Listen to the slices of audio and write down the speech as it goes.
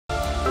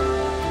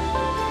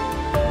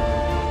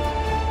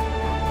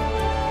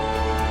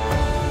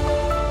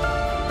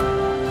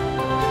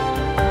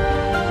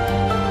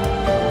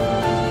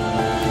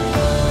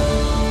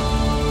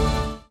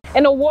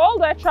In a world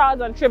where trials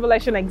and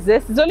tribulation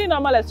exist, it's only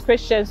normal as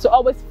Christians to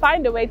always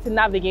find a way to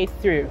navigate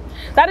through.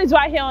 That is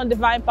why here on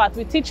Divine Path,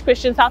 we teach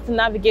Christians how to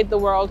navigate the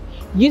world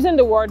using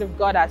the Word of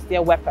God as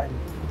their weapon.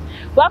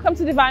 Welcome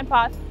to Divine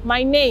Path.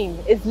 My name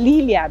is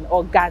Lilian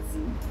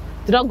Ogazi.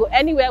 Do not go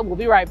anywhere, we'll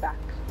be right back.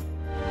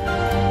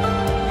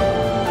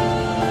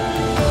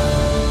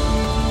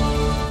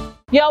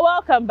 You're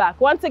welcome back.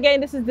 Once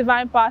again, this is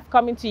Divine Path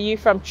coming to you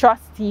from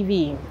Trust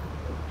TV.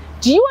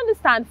 Do you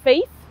understand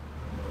faith?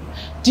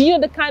 Do you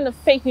know the kind of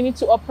faith you need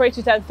to operate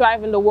with and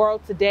thrive in the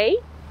world today?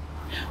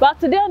 Well,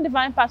 today on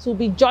Divine Path, we'll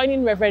be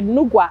joining Reverend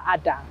Nugua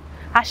Ada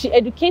as she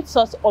educates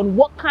us on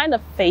what kind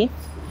of faith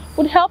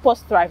would help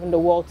us thrive in the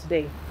world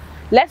today.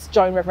 Let's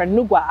join Reverend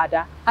Nugua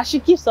Ada as she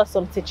gives us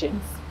some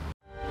teachings.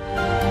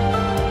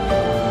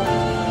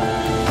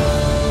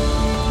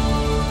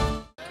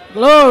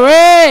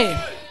 Glory!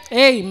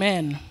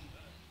 Amen.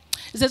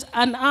 It says,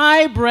 "And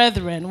I,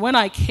 brethren, when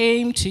I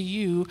came to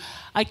you,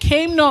 I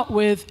came not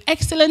with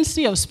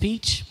excellency of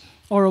speech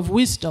or of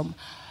wisdom,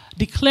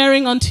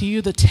 declaring unto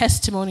you the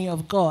testimony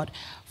of God.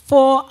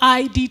 For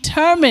I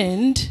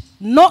determined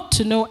not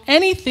to know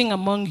anything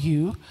among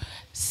you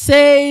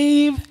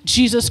save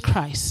Jesus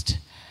Christ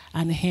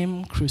and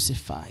him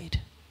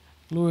crucified."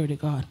 Glory to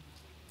God.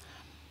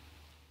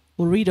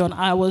 We'll read on.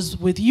 "I was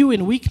with you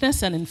in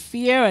weakness and in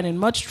fear and in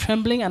much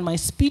trembling, and my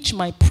speech,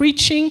 my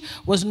preaching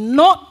was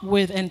not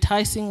with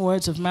enticing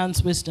words of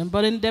man's wisdom,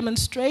 but in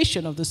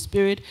demonstration of the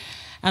Spirit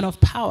and of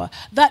power,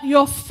 that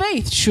your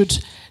faith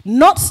should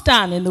not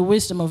stand in the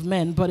wisdom of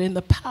men, but in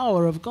the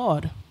power of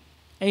God."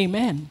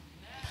 Amen.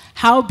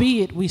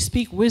 "Howbeit we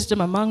speak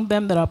wisdom among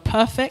them that are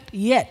perfect,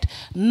 yet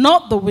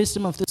not the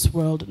wisdom of this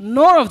world,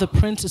 nor of the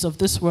princes of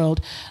this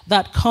world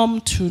that come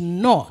to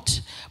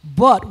naught.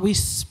 But we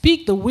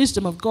speak the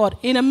wisdom of God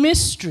in a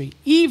mystery,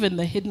 even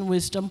the hidden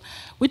wisdom,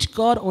 which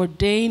God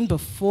ordained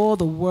before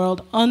the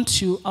world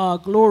unto our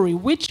glory,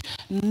 which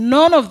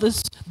none of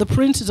the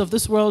princes of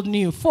this world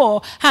knew.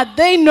 For had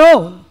they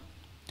known,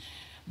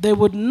 they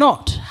would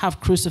not have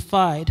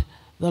crucified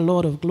the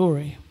Lord of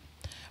glory.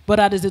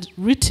 But as it is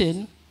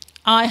written,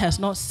 eye has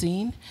not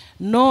seen,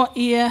 nor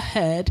ear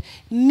heard,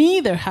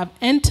 neither have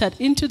entered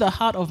into the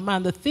heart of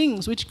man the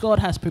things which God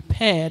has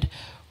prepared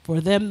for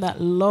them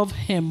that love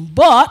him.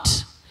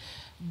 But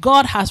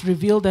God has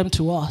revealed them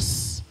to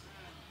us."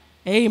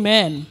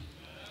 Amen.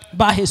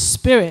 "By his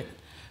Spirit.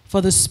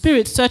 For the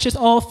Spirit searcheth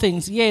all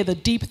things, yea, the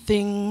deep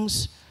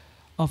things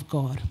of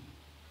God."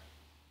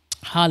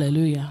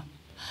 Hallelujah.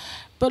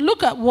 But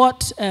look at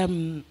what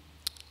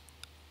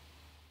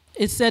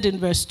it said in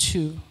verse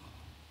 2.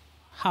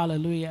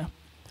 Hallelujah.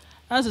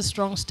 That's a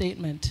strong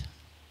statement.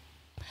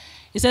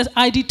 It says,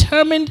 "I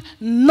determined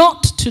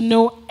not to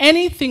know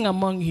anything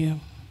among you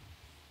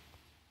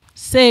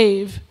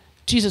save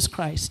Jesus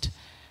Christ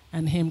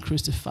and him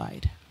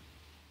crucified."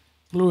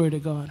 Glory to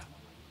God.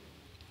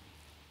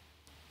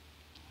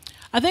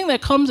 I think there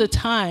comes a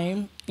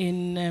time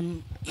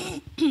in,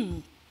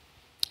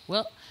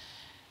 well,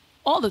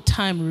 all the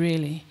time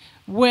really,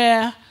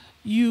 where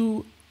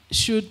you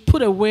should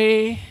put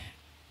away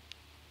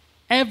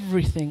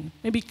everything,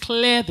 maybe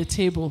clear the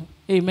table,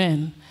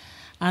 amen,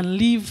 and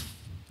leave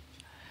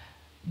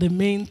the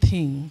main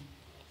thing.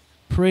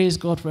 Praise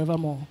God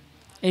forevermore.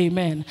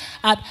 Amen.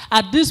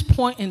 At this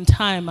point in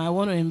time, I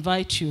want to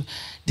invite you,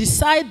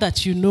 decide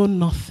that you know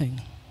nothing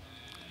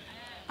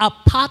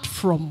apart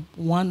from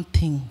one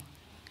thing,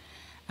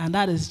 and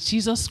that is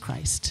Jesus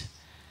Christ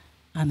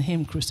and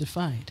him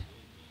crucified.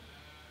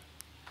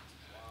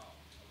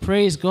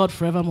 Praise God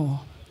forevermore.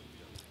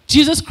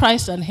 Jesus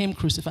Christ and him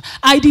crucified.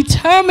 I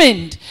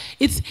determined.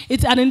 It's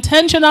an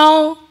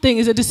intentional thing.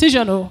 It's a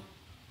decision. Oh.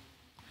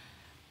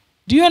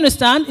 Do you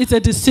understand? It's a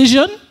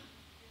decision.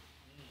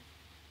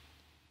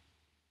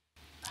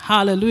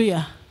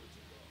 Hallelujah.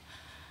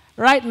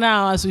 Right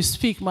now, as we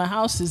speak, my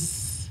house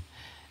is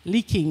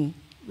leaking.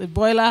 The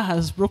boiler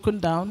has broken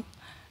down,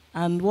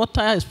 and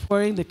water is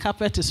pouring. The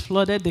carpet is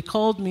flooded. They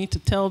called me to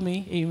tell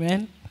me,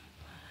 amen.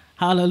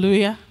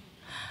 Hallelujah.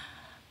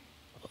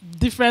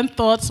 Different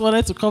thoughts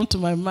wanted to come to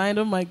my mind.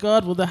 Oh my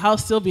God, will the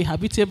house still be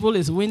habitable?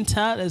 It's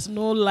winter. There's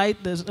no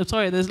light.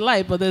 There's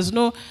light, but there's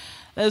no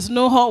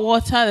hot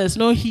water. There's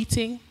no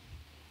heating.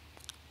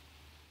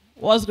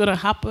 What's going to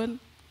happen?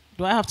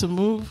 Do I have to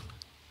move?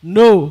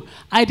 No.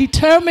 I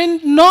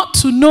determined not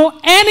to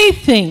know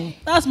anything.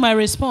 That's my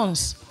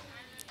response.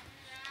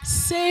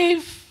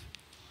 Save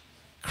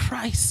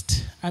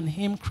Christ and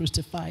him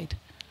crucified.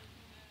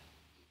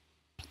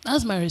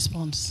 That's my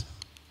response.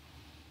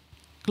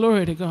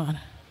 Glory to God.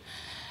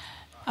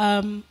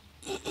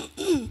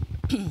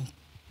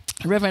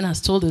 Reverend has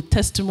told a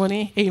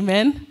testimony.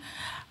 Amen.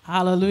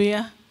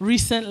 Hallelujah.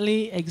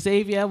 Recently,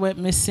 Xavier went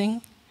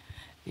missing,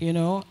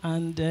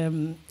 and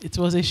it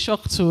was a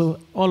shock to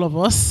all of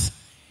us.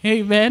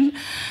 Amen.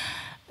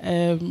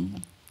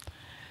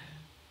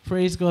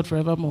 Praise God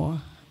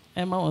forevermore.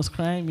 Emma was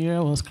crying,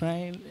 Mira was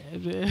crying.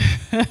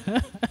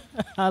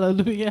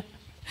 Hallelujah.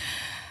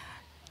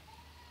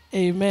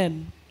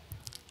 Amen.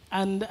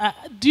 And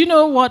do you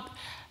know what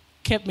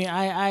kept me?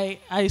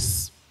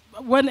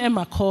 when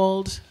Emma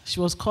called, she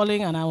was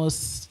calling and I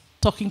was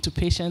talking to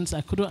patients.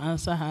 I couldn't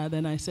answer her.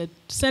 Then I said,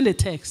 send a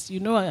text. You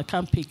know I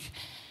can't pick.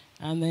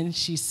 And then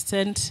she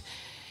sent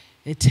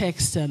a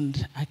text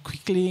and I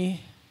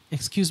quickly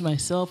excused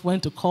myself,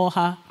 went to call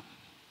her.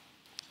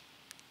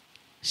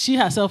 She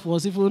herself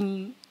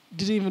didn't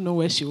even know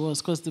where she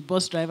was because the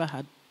bus driver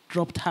had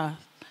dropped her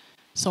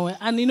somewhere.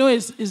 And you know,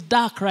 it's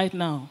dark right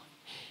now.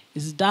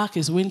 It's dark,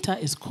 it's winter,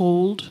 it's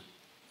cold.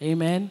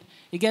 Amen.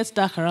 It gets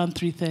dark around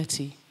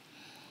 3:30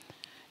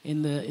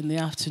 in the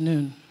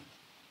afternoon.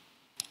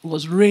 It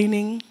was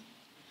raining.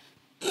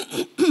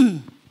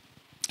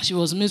 She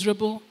was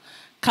miserable.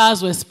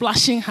 Cars were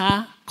splashing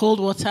her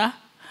cold water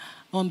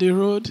on the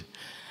road.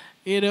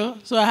 You know,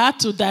 so I had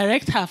to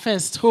direct her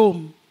first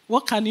home.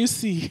 What can you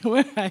see?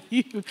 Where are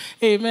you?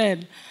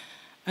 Amen.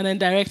 And then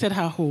directed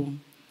her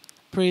home.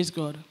 Praise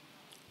God.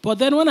 But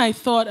then when I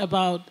thought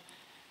about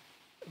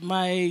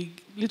my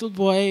little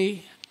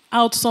boy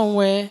out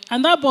somewhere,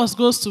 and that bus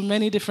goes to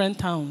many different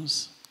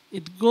towns.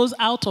 It goes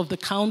out of the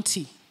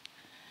county,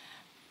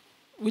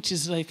 which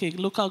is like a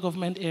local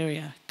government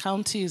area.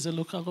 County is a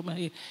local government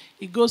area.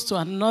 It goes to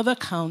another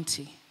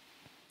county.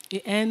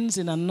 It ends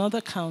in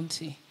another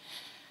county.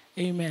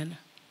 Amen.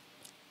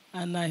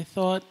 And I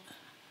thought,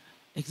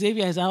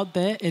 Xavier is out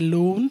there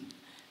alone,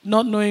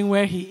 not knowing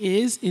where he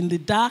is, in the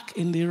dark,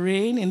 in the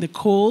rain, in the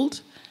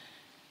cold.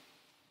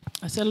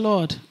 I said,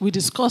 Lord, we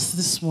discussed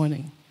this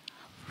morning.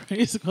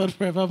 Praise God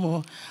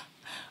forevermore.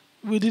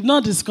 We did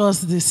not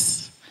discuss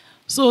this.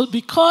 So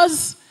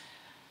because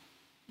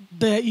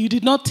you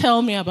did not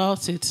tell me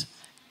about it,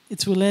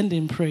 it will end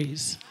in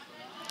praise.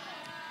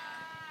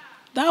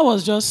 That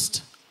was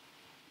just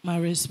my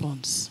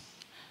response.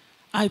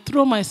 I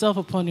throw myself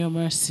upon your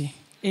mercy.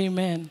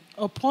 Amen.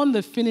 Upon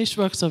the finished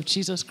works of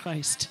Jesus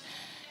Christ,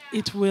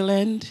 it will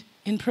end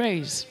in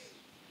praise.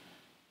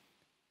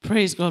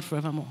 Praise God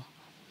forevermore.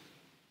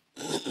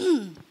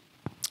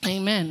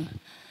 Amen.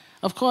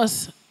 Of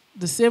course,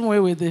 the same way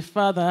with the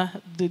father,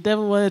 the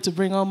devil wanted to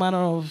bring all manner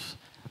of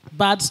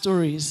bad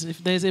stories.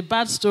 If there's a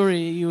bad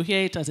story, you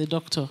hear it as a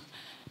doctor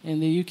in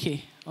the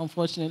UK,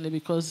 unfortunately,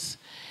 because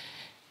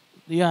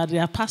you are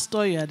their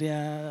pastor, you are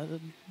their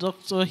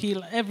doctor,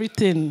 healer,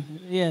 everything.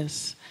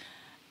 Yes.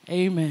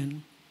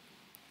 Amen.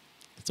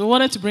 So I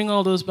wanted to bring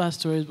all those bad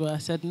stories, but I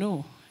said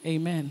no.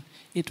 Amen.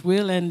 It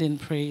will end in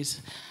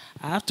praise.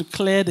 I have to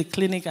clear the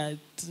clinic. I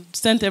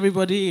sent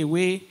everybody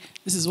away.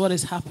 This is what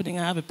is happening.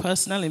 I have a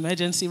personal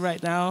emergency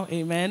right now.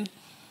 Amen.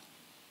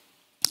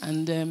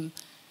 And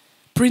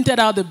printed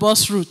out the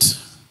bus route.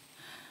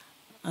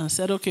 And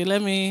said, okay,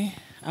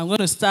 I'm going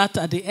to start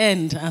at the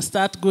end and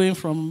start going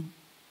from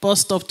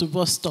bus stop to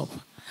bus stop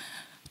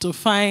to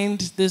find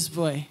this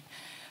boy.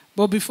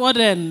 But before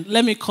then,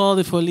 let me call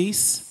the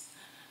police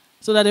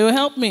so that they will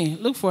help me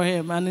look for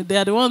him. And they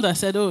are the ones that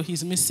said, oh,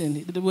 he's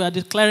missing. We are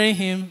declaring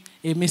him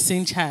a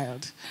missing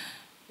child.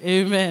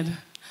 Amen.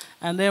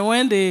 And then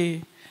when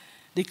they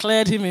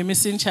declared him a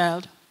missing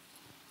child,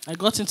 I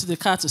got into the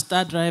car to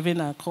start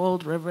driving. I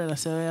called Reverend. I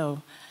said,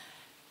 well,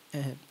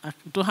 I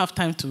don't have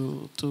time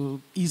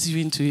to ease you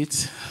into it.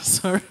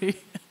 Sorry.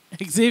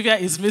 Xavier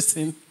is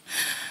missing.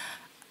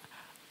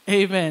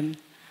 Amen.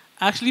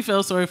 I actually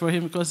felt sorry for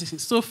him because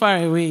he's so far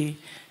away.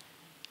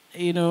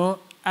 You know,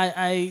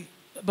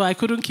 but I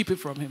couldn't keep it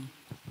from him.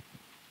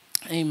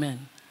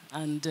 Amen.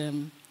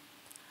 And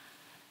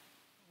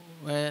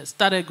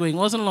started going. It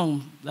wasn't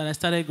long that I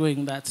started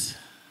going that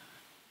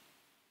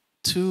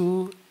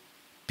 2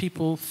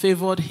 people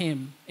favored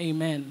him.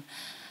 Amen.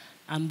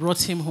 And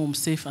brought him home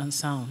safe and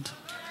sound.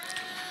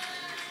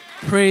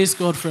 Praise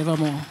God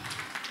forevermore.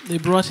 They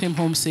brought him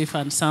home safe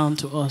and sound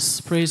to us.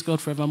 Praise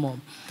God forevermore.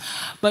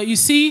 But you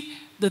see,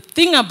 the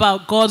thing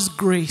about God's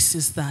grace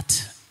is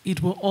that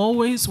it will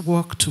always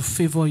work to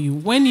favor you.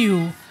 When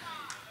you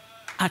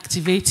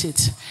activate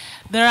it,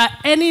 there are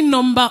any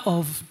number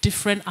of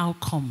different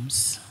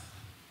outcomes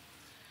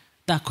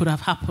that could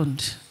have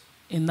happened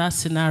in that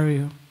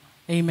scenario.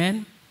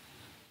 Amen?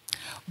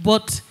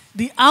 But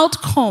the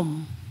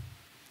outcome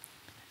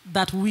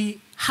that we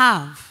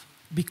have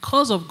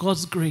because of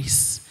God's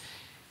grace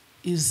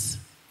is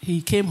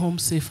he came home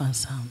safe and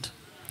sound.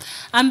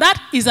 And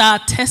that is our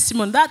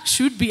testimony. That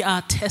should be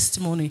our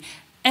testimony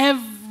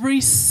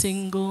every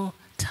single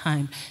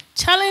time.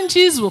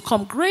 Challenges will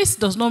come. Grace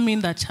does not mean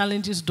that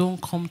challenges don't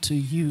come to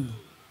you.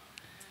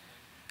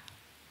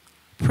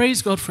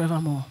 Praise God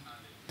forevermore.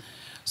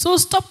 So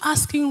stop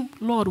asking,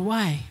 Lord,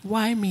 why?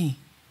 Why me?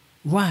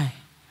 Why?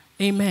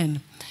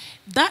 Amen.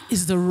 That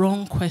is the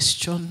wrong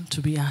question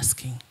to be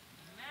asking.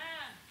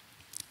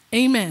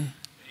 Amen.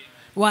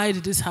 Why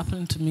did this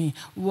happen to me?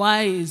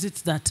 Why is it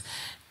that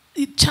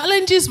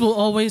challenges will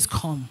always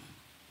come?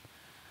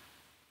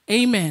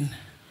 Amen.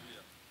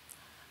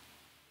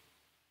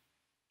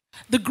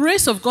 The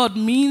grace of God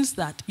means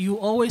that you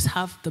always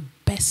have the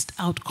best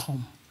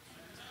outcome,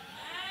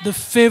 the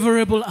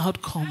favorable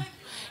outcome.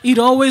 It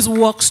always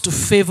works to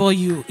favor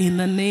you in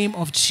the name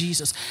of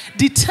Jesus.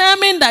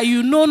 Determine that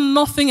you know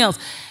nothing else.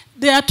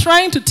 they are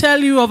trying to tell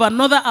you of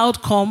another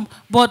outcome,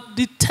 but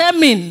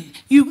determine.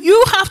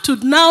 You have to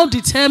now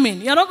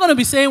determine. You're not going to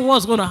be saying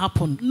what's going to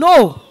happen.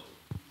 No.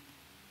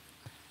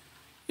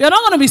 You're not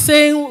going to be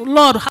saying,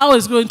 Lord, how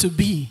is it going to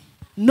be?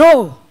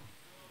 No.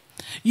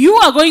 You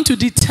are going to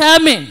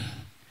determine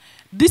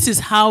this is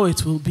how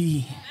it will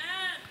be.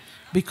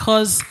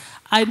 Because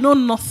I know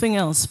nothing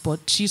else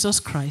but Jesus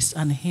Christ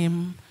and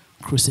Him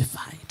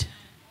crucified.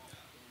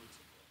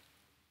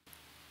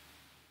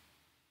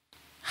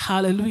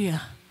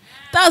 Hallelujah.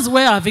 That's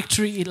where our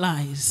victory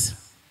lies.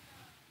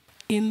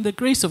 In the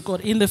grace of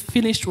God, in the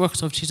finished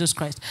works of Jesus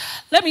Christ.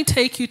 Let me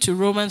take you to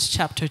Romans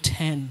chapter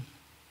 10.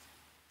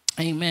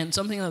 Amen.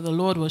 Something that the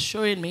Lord was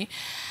showing me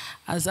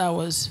as I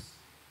was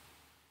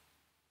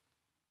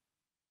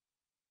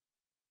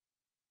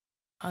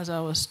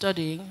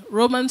studying.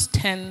 Romans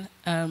 10,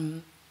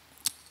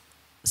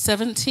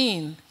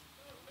 17.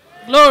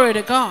 Glory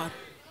to God.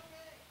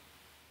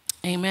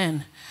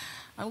 Amen.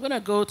 I'm going to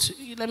go to,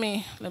 let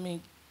me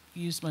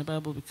use my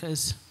Bible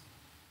because,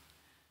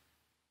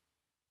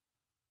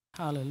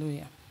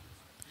 hallelujah.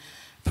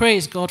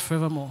 Praise God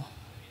forevermore.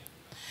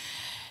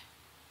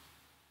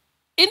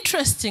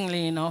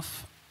 Interestingly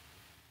enough,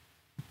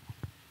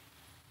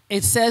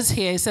 it says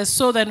here,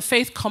 so then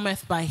faith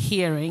cometh by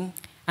hearing,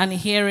 and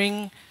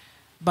hearing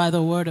by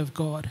the word of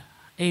God.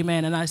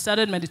 Amen. And I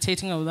started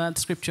meditating on that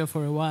scripture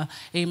for a while.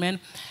 Amen.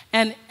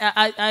 And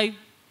I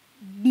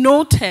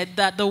noted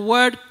that the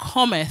word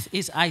cometh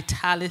is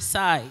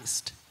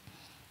italicized.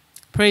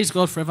 Praise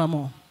God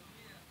forevermore.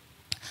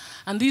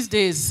 And these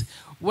days,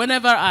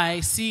 whenever I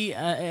see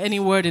any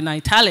word in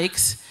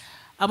italics,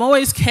 I'm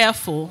always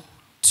careful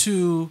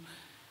to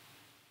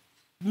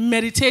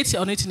meditate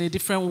on it in a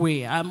different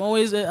way. I'm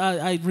always,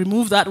 I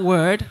remove that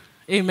word,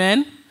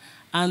 amen,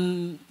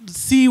 and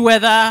see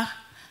whether,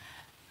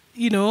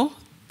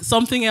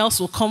 something else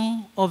will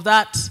come of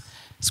that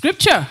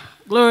scripture.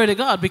 Glory to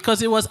God,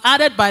 because it was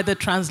added by the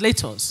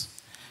translators.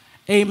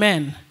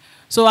 Amen.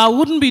 So I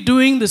wouldn't be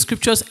doing the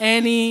scriptures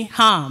any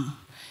harm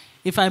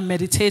if I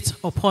meditate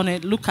upon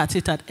it, look at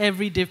it at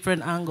every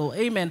different angle.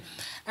 Amen.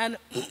 And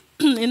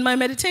in my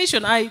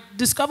meditation, I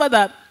discovered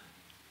that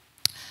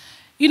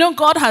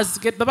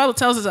the Bible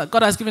tells us that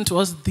God has given to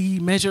us the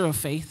measure of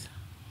faith.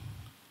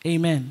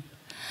 Amen.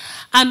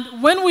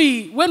 And when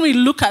we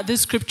look at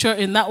this scripture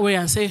in that way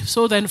and say,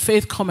 so then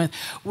faith cometh,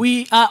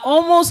 we are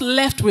almost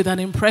left with an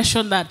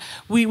impression that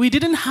we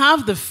didn't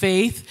have the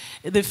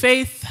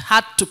faith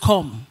had to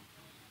come.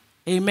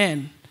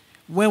 Amen.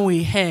 When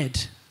we heard,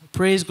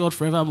 praise God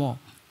forevermore.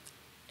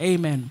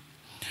 Amen.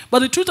 But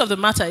the truth of the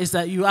matter is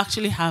that you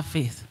actually have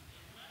faith.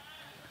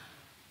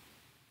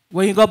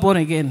 When you got born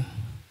again,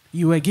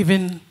 you were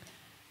given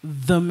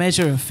the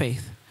measure of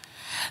faith.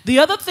 The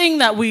other thing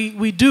that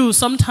we do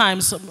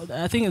sometimes,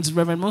 I think it's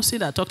Reverend Mosi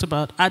that talked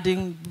about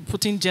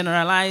putting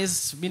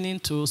generalized meaning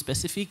to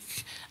specific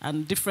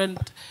and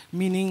different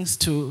meanings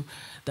to,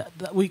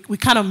 that we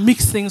kind of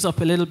mix things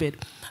up a little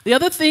bit. The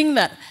other thing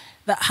that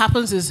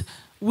happens is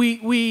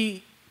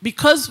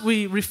because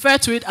we refer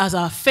to it as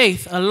our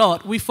faith a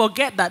lot, we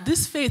forget that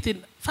this faith,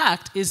 in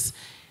fact, is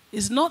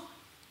not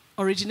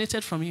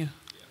originated from you.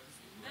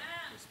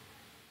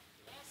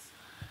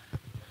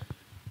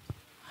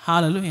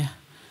 Hallelujah.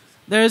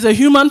 There is a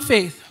human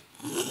faith.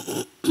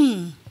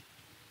 And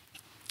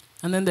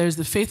then there is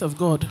the faith of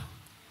God.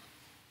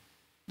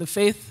 The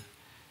faith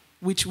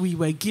which we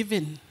were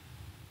given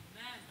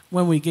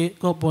when we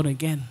got born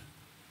again.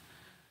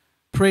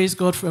 Praise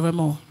God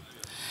forevermore.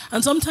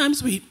 And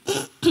sometimes we,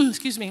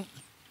 excuse me,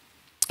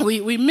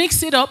 we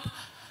mix it up.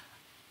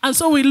 And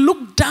so we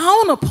look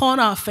down upon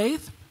our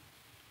faith.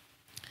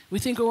 We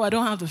think, I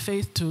don't have the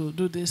faith to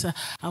do this.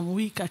 I'm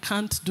weak. I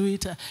can't do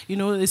it.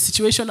 The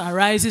situation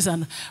arises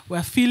and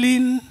we're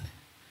feeling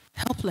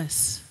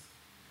helpless,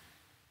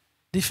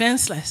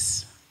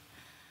 defenseless,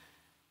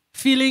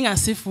 feeling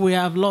as if we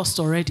have lost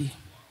already.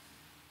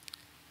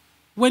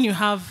 When you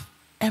have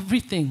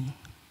everything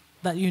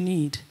that you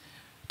need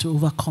to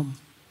overcome.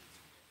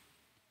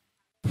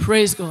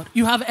 Praise God.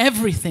 You have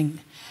everything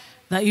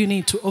that you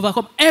need to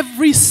overcome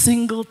every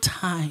single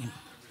time.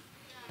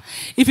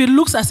 If it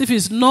looks as if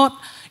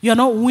you're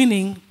not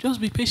winning,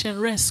 just be patient,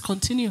 rest,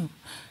 continue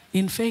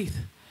in faith.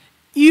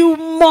 You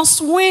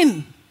must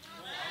win.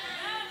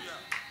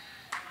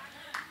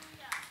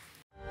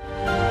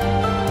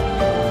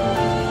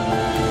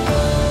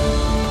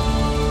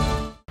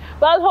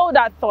 Well, hold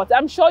that thought.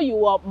 I'm sure you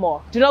want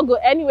more. Do not go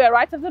anywhere.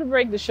 Right after the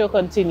break, the show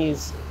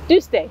continues.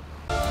 Do stay.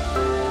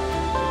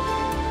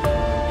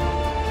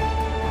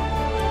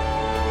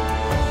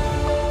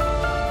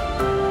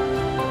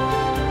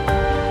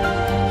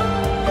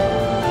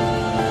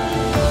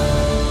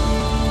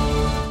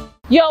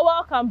 You're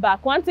welcome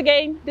back. Once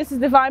again, this is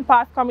Divine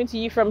Path coming to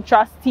you from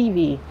Trust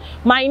TV.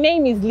 My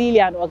name is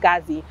Lillian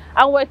Ogazi,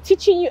 and we're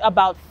teaching you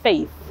about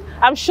faith.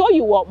 I'm sure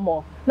you want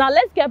more. Now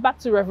let's get back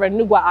to Reverend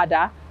Nugwa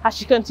Ada as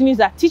she continues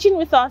her teaching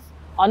with us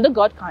on the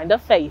God kind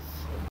of faith.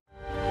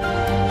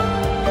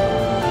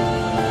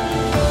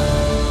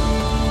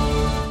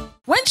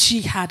 When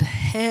she had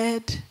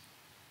heard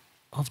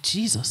of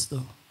Jesus,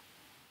 though,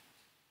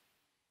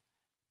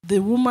 the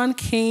woman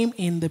came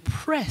in the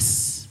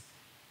press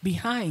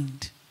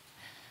behind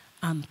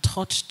and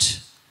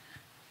touched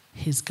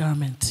his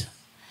garment.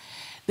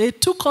 They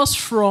took us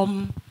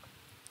from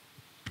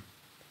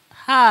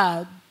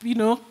her,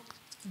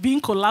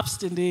 being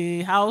collapsed in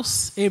the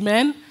house,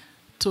 amen,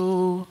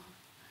 to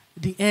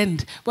the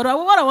end. But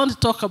what I want to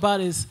talk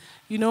about is,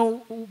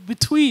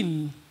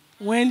 between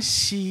when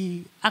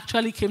she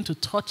actually came to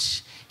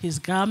touch his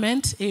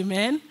garment,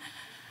 amen,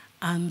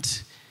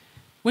 and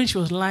when she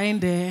was lying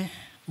there,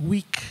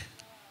 weak,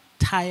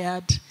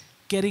 tired,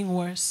 getting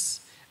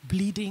worse,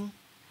 bleeding,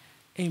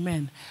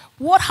 amen.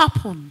 What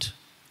happened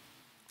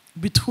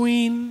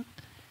between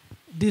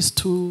these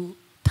two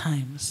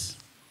times?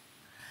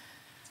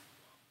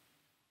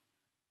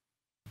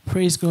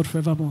 Praise God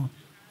forevermore.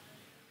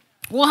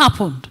 What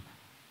happened?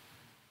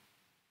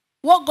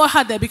 What got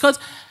her there? Because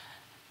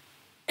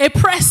a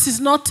press is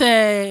not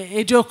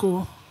a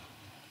joke.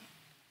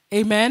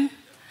 Amen.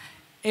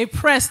 A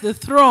press, the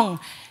throng.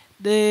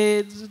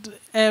 The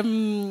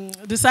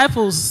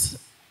disciples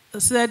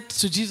said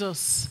to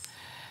Jesus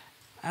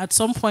at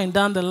some point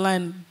down the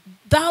line,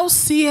 "Thou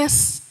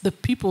seest the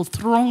people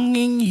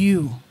thronging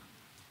you."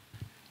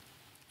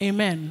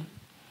 Amen.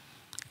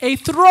 A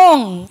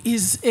throng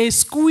is a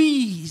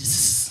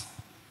squeeze.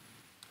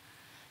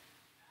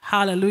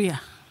 Hallelujah.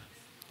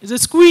 It's a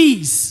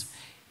squeeze.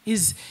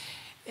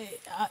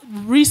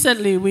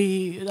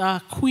 Recently, our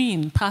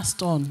queen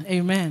passed on.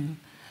 Amen.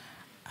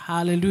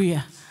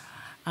 Hallelujah.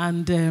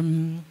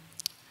 And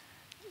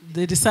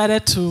they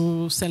decided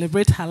to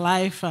celebrate her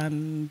life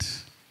and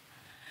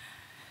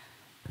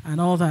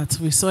all that.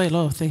 We saw a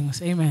lot of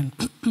things. Amen.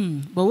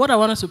 But what I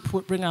wanted to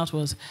bring out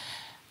was,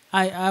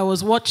 I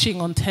was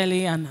watching on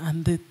telly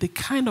and the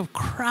kind of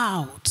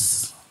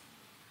crowds.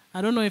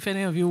 I don't know if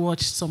any of you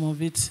watched some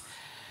of it.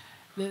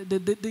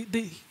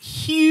 The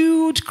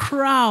huge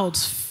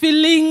crowds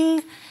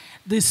filling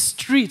the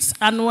streets.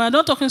 And we're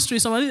not talking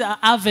streets, some of these are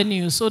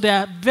avenues. So they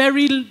are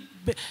very,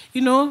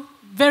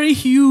 very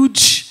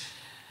huge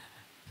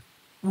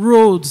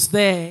roads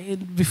there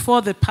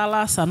before the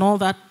palace and all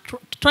that,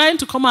 trying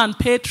to come and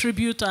pay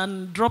tribute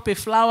and drop a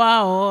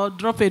flower or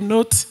drop a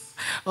note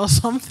or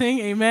something.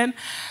 Amen.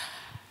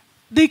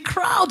 The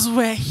crowds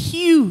were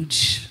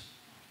huge.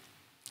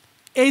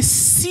 A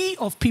sea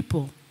of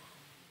people.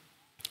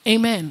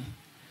 Amen.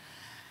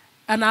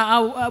 And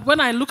when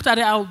I looked at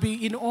it, I would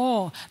be in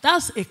awe.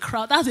 That's a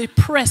crowd. That's a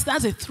press.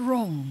 That's a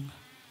throng.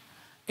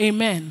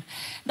 Amen.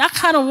 That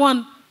kind of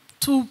one,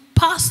 to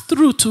pass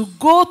through, to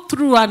go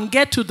through and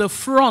get to the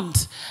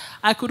front.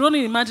 I could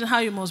only imagine how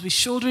you must be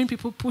shouldering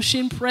people,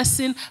 pushing,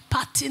 pressing,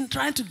 patting,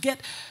 trying to get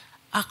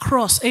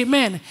across.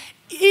 Amen.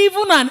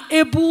 Even an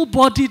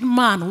able-bodied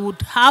man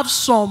would have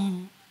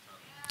some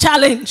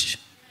challenge.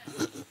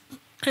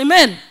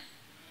 Amen.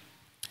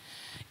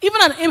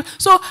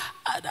 So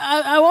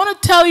I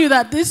want to tell you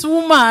that this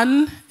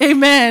woman,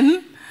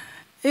 amen,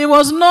 it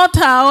was not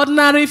her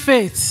ordinary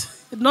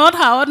faith, not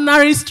her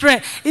ordinary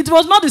strength. It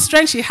was not the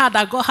strength she had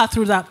that got her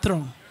through that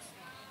throne.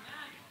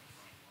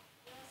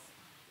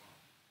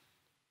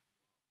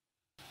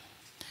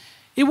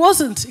 It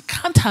wasn't. It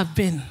can't have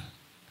been.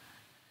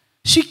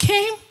 She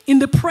came in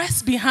the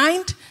press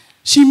behind.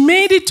 She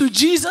made it to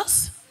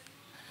Jesus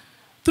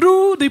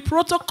through the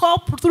protocol,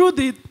 through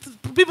the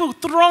people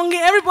thronging,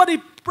 everybody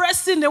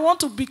pressing, they want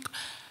to be.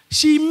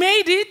 She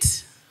made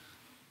it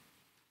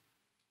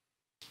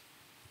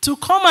to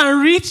come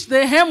and reach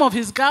the hem of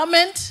his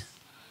garment.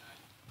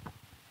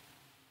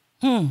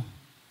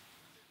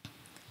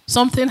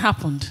 Something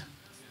happened.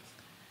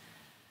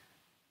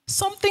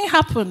 Something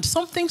happened.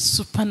 Something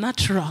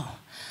supernatural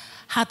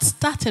had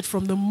started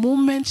from the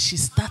moment she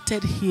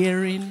started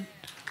hearing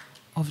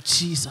of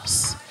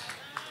Jesus.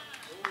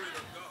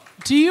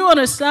 Do you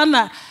understand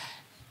that?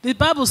 The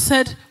Bible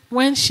said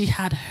when she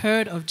had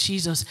heard of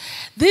Jesus.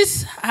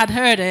 This had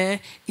heard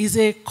is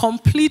a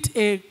complete,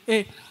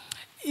 it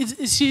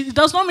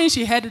does not mean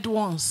she heard it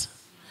once.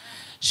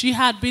 She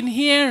had been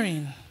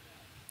hearing.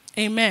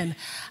 Amen.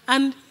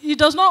 And it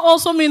does not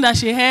also mean that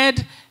she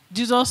heard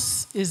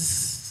Jesus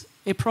is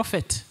a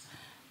prophet.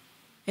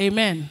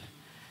 Amen.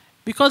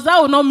 Because that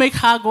will not make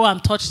her go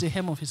and touch the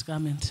hem of his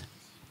garment.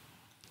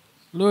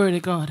 Glory to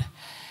God.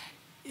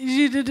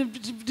 She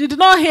did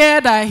not hear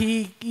that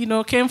he,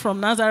 came from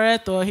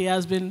Nazareth or he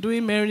has been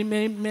doing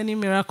many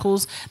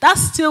miracles. That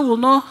still will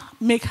not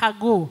make her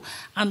go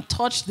and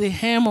touch the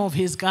hem of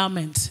his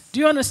garment. Do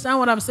you understand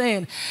what I'm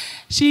saying?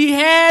 She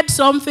heard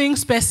something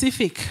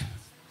specific,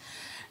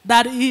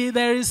 that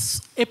there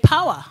is a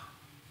power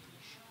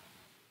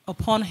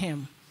upon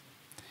him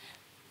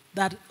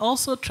that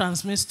also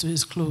transmits to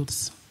his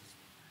clothes.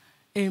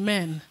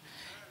 Amen.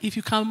 If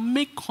you can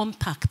make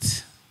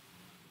contact.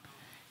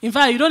 In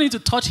fact, you don't need to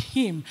touch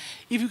him.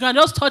 If you can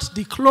just touch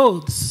the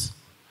clothes,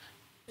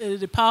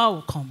 the power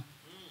will come.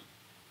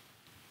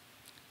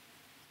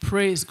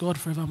 Praise God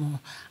forevermore.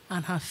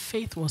 And her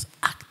faith was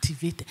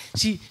activated.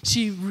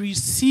 She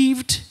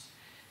received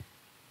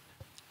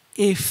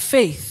a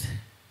faith.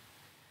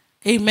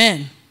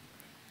 Amen.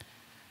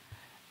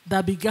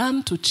 that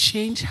began to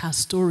change her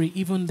story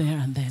even there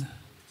and then.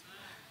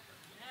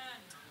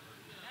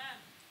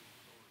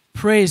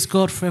 Praise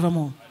God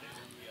forevermore.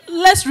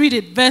 Let's read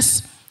it.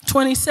 Verse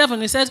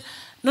 27. It says,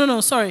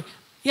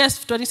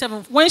 Yes,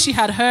 27. When she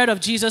had heard of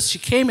Jesus, she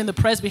came in the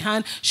press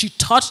behind. She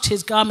touched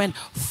his garment.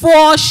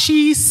 For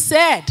she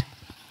said,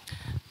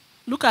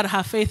 look at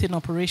her faith in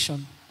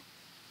operation.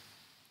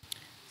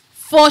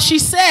 For she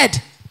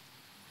said,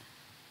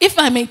 if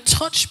I may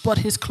touch but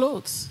his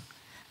clothes,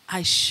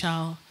 I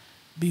shall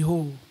be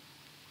whole.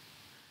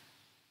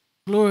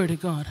 Glory to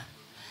God.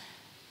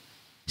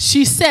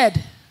 She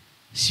said,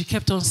 she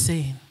kept on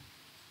saying,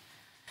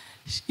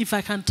 if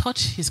I can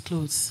touch his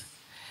clothes,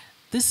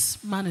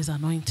 this man is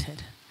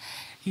anointed.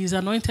 He is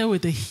anointed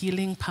with the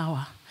healing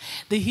power.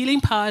 The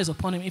healing power is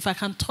upon him. If I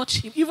can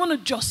touch him, even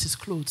adjust his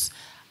clothes,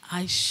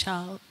 I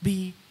shall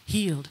be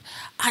healed.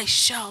 I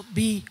shall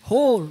be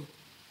whole.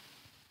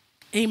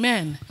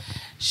 Amen.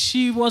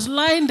 She was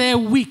lying there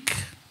weak.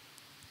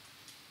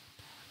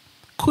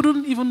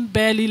 Couldn't even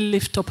barely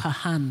lift up her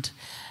hand.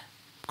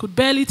 Could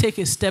barely take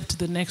a step to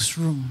the next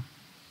room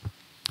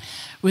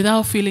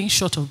without feeling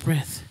short of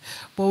breath.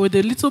 But with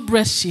the little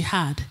breath she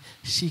had,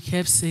 she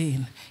kept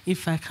saying,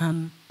 if I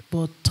can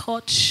but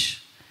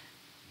touch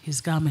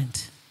his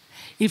garment.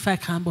 If I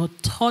can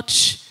but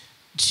touch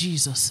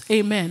Jesus.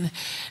 Amen.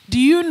 Do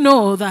you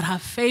know that her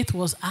faith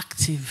was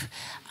active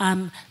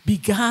and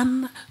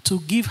began to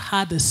give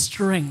her the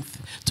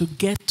strength to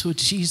get to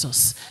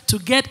Jesus, to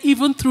get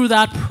even through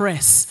that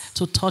press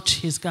to touch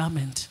his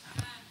garment?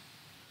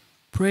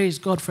 Praise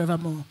God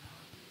forevermore.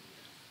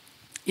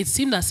 It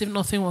seemed as if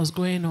nothing was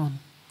going on.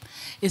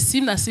 It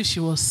seemed as if she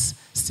was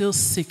still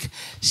sick.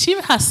 She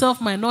herself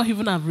might not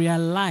even have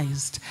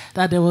realized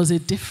that there was a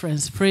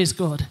difference. Praise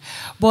God.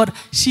 But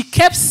she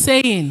kept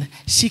saying,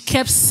 she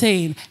kept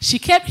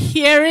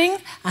hearing,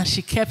 and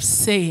she kept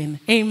saying,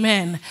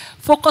 amen.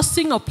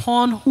 Focusing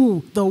upon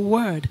who? The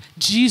Word,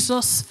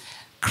 Jesus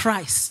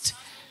Christ.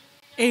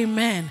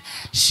 Amen.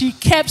 She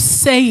kept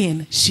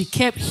saying, she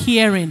kept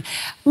hearing.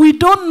 We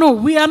don't know,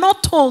 we are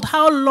not told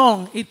how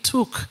long it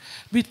took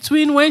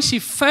between when she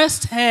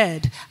first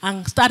heard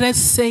and started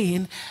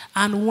saying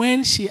and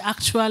when she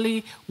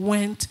actually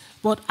went.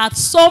 But at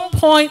some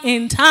point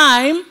in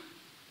time,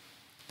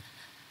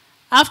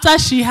 after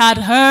she had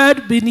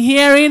heard, been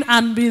hearing,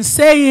 and been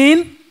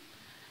saying,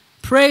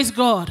 praise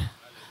God,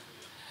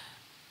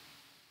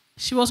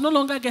 she was no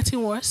longer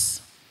getting worse.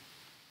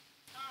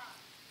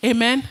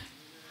 Amen.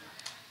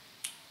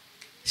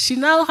 She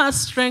now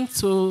has strength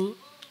to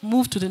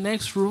move to the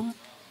next room.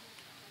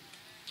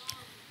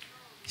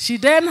 She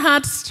then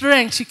had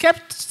strength. She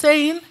kept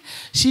saying,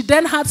 she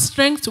then had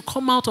strength to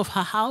come out of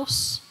her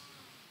house.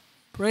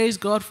 Praise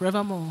God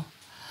forevermore.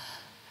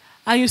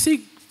 And you see,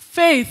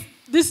 faith,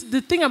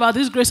 the thing about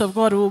this grace of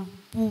God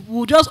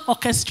will just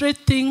orchestrate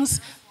things,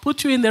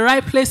 put you in the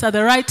right place at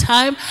the right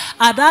time.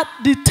 At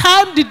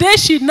the day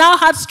she now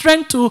had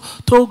strength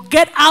to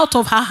get out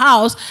of her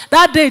house,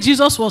 that day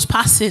Jesus was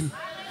passing.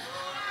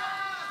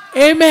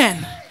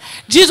 Amen.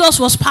 Jesus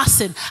was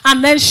passing.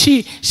 And then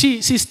she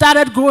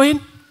started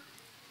going.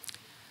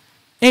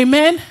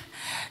 Amen.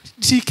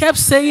 She kept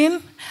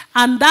saying,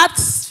 and that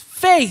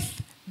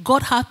faith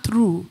got her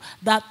through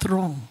that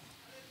throne.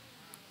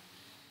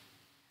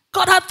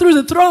 Got her through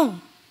the throne.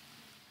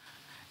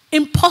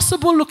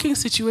 Impossible looking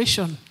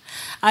situation.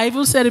 I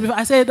even said it before.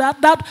 I said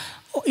that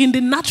in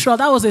the natural,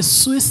 that was a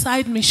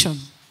suicide mission.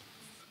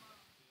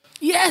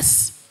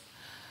 Yes.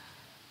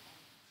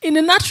 In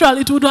the natural,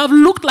 it would have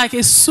looked like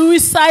a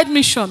suicide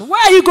mission.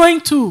 Where are you going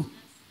to?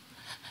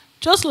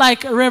 Just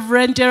like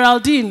Reverend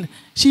Geraldine,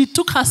 she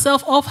took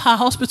herself off her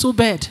hospital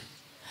bed.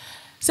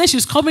 Said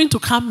she's coming to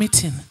camp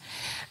meeting.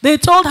 They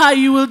told her,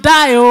 you will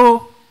die,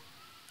 oh.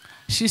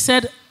 She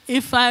said,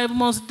 if I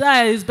must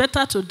die, it's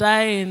better to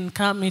die in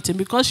camp meeting,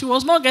 because she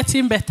was not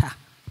getting better.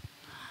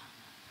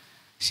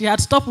 She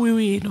had stopped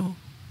wee-wee, you know.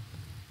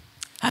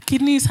 Her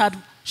kidneys had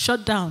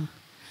shut down.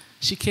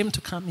 She came to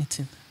camp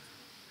meeting.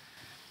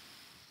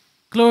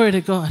 Glory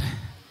to God.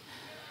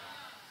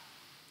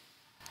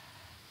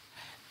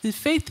 The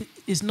faith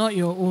is not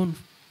your own.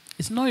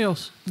 It's not your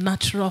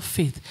natural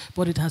faith,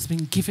 but it has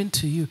been given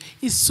to you.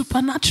 It's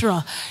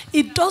supernatural.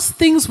 It does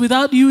things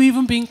without you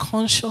even being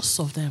conscious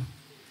of them.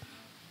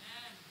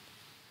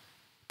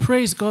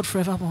 Praise God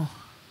forevermore.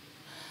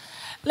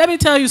 Let me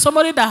tell you,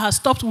 somebody that has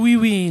stopped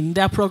wee-weeing,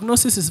 their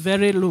prognosis is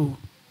very low.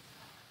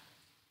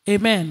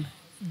 Amen.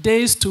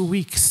 Days to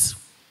weeks.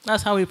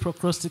 That's how we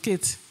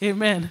prognosticate.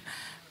 Amen.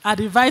 Are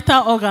the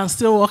vital organs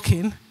still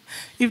working?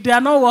 If they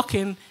are not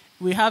working,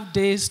 we have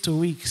days to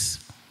weeks.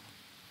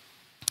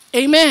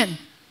 Amen.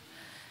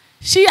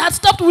 She had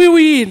stopped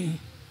wee-weeing.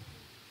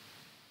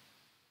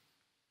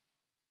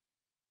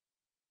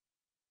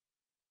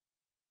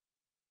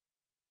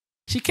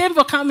 She came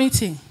for camp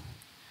meeting.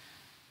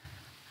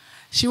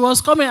 She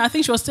was coming, I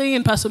think she was staying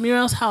in Pastor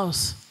Miriam's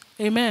house.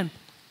 Amen.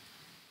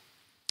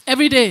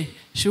 Every day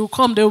she will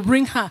come, they will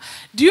bring her.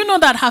 Do you know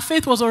that her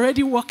faith was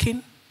already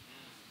working?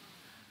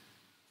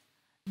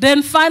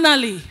 Then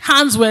finally,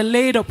 hands were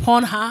laid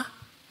upon her.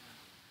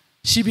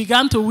 she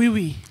began to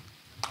wee-wee.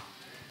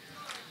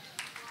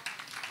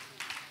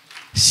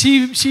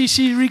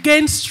 She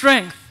regained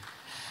strength.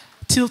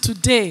 Till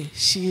today,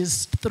 she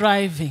is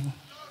thriving.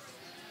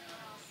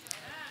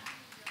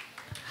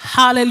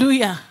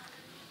 Hallelujah.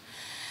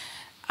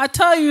 I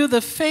tell you,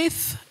 the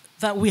faith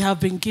that we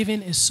have been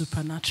given is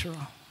supernatural.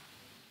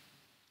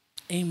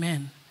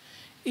 Amen.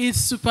 It's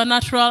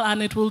supernatural,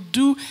 and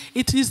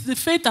it is the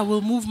faith that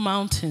will move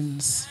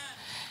mountains.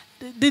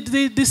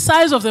 The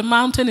size of the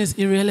mountain is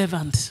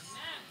irrelevant.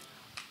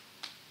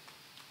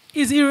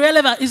 It's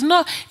irrelevant.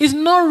 It's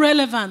not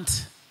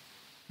relevant.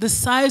 The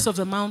size of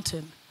the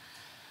mountain.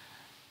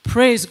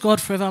 Praise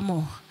God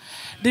forevermore.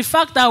 The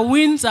fact that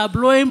winds are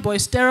blowing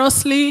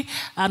boisterously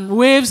and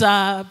waves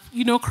are,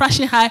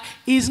 crashing high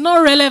is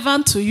not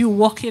relevant to you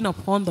walking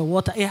upon the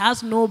water. It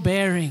has no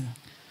bearing.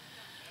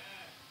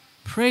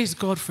 Praise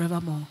God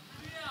forevermore.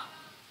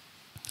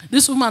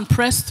 This woman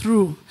pressed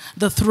through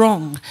the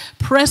throng,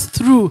 pressed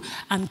through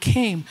and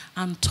came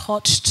and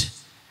touched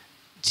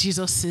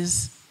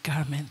Jesus'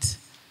 garment.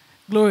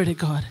 Glory to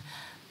God.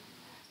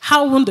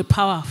 How won't the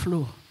power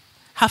flow?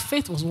 Her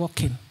faith was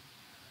working.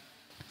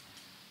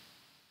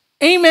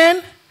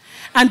 Amen.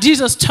 And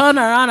Jesus turned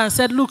around and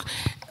said, look,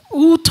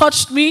 who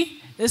touched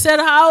me? They said,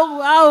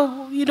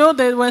 how,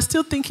 they were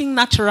still thinking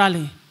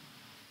naturally.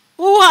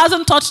 Who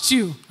hasn't touched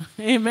you?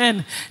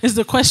 Amen. Is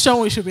the question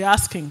we should be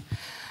asking.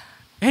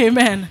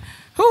 Amen.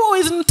 Who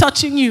isn't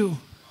touching you?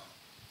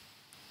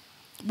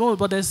 No,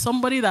 but there's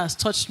somebody that's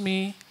touched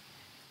me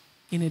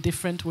in a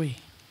different way.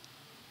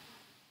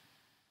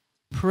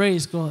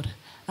 Praise God.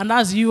 And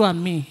that's you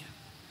and me.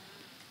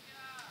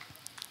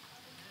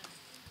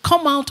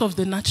 Come out of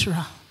the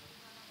natural.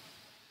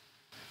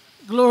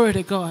 Glory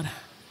to God.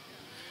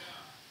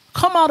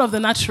 Come out of the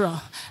natural.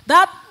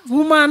 That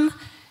woman,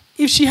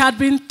 if she had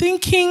been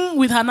thinking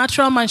with her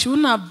natural mind, she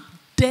wouldn't have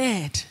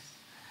dared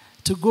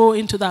to go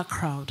into that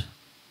crowd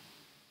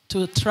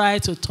to try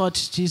to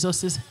touch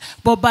Jesus'.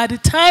 But by the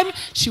time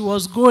she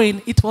was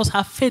going, it was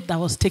her faith that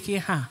was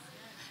taking her.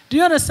 Do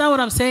you understand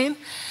what I'm saying?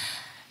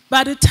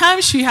 By the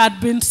time she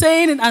had been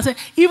saying it, and saying,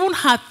 even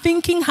her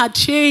thinking had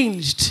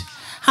changed.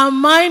 Her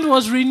mind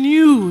was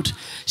renewed.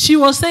 She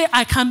was saying,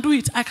 I can do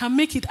it. I can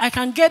make it. I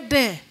can get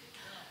there.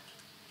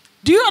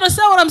 Do you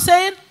understand what I'm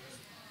saying?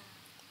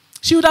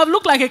 She would have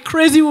looked like a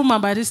crazy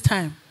woman by this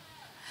time.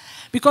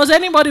 Because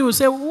anybody would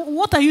say,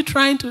 what are you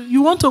trying to...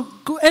 You want to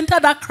go enter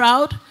that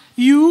crowd?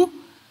 You?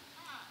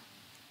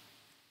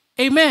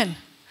 Amen.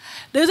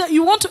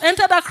 You want to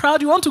enter that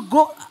crowd? You want to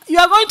go... You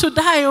are going to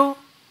die, oh.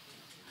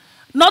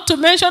 Not to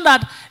mention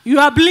that you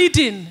are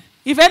bleeding.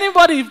 If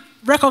anybody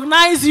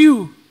recognizes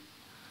you,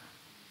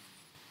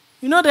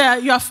 you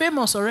are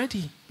famous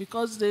already.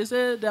 Because they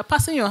say, they're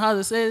passing your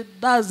house, they say,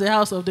 that's the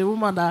house of the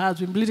woman that has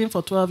been bleeding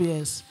for 12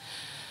 years.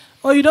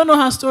 Oh, you don't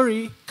know her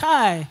story?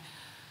 Kai.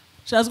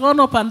 She has gone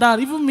up and down.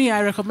 Even me,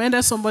 I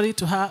recommended somebody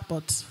to her,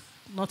 but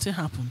nothing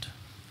happened.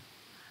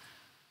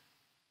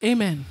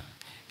 Amen.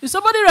 If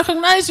somebody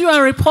recognizes you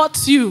and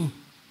reports you,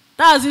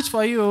 that's it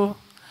for you.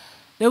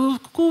 They will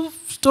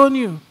stone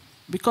you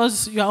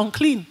because you are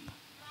unclean.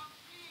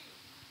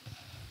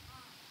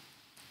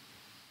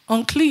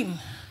 Unclean.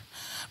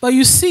 But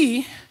you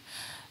see,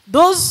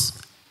 those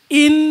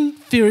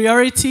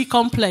inferiority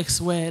complex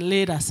were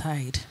laid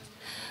aside.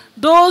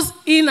 Those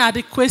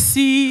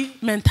inadequacy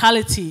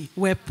mentality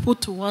were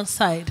put to one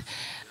side.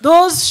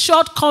 Those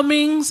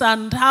shortcomings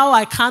and how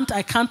I can't.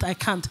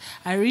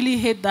 I really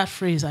hate that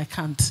phrase, I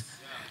can't.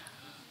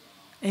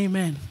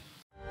 Amen.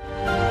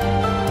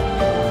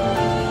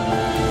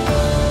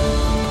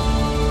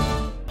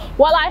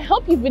 Well, I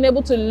hope you've been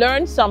able to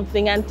learn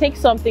something and take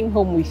something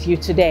home with you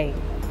today.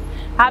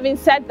 Having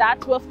said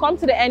that, we've come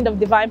to the end of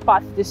Divine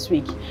Path this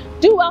week.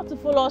 Do well to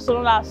follow us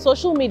on our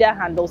social media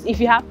handles if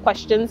you have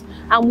questions,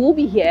 and we'll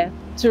be here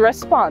to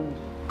respond.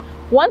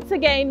 Once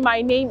again,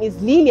 my name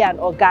is Lilian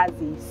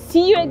Ogazi.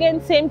 See you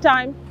again, same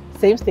time,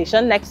 same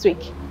station next week.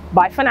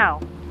 Bye for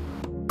now.